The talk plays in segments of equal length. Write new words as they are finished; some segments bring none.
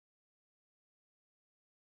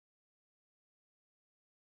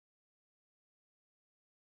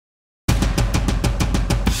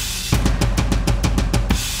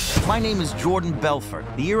My name is Jordan Belfort.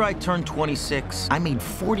 The year I turned 26, I made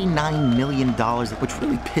 $49 million, which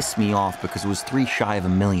really pissed me off because it was 3 shy of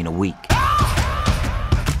 $1 million a week.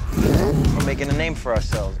 We're making a name for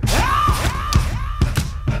ourselves.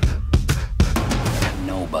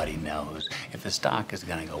 Nobody knows if the stock is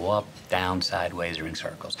gonna go up, down, sideways, or in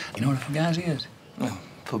circles. You know what a fugazi is? Oh,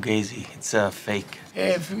 Fugazi. It's fake.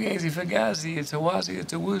 Yeah, fugazi, fugazi. It's a wazi,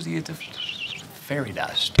 it's a woozy, it's a fairy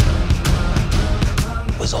dust.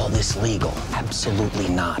 Was all this legal? Absolutely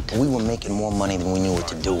not. We were making more money than we knew what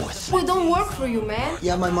to do with. We don't work for you, man.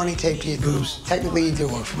 You have my money taped to your boobs. Technically, you do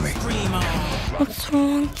work for me. What's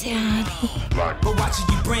wrong, Daddy? But watch it,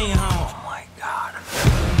 you bring home. Oh my God.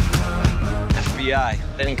 FBI.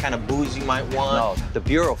 Any kind of booze you might want? No, the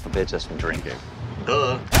Bureau forbids us from drinking.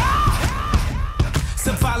 Duh.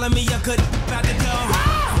 So follow me, you could about to go.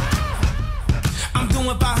 I'm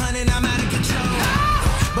doing 500, I'm out of control.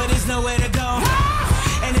 But there's nowhere to go,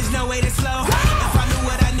 and there's no way to slow. If I knew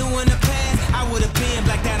what I knew in the past, I would have been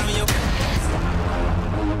like that on your.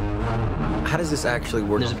 How does this actually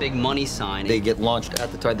work? There's a big money sign. They get launched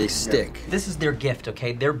at the time, they stick. This is their gift,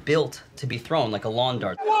 okay? They're built to be thrown like a lawn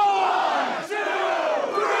dart. 1, 2,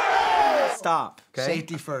 3. Stop. Okay?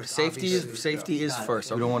 Safety first. Safety is first.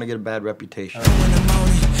 We don't want to get a bad reputation. In the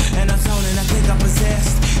morning, and I'm zoning, I think I'm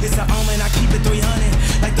possessed. It's an omen, I keep it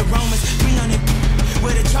 300, like the Romans, 300.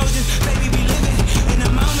 Where the Trojans, baby, be living in the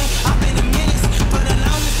moment. I've been in minutes for the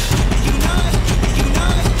longest, and you know it, and you know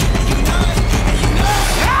it, and you know it, and you know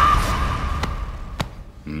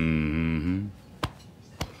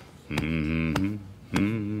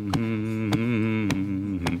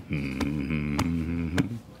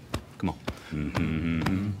Mm-hmm. Come on.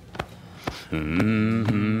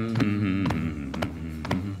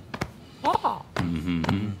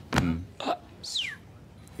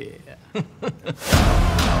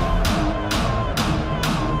 Yeah.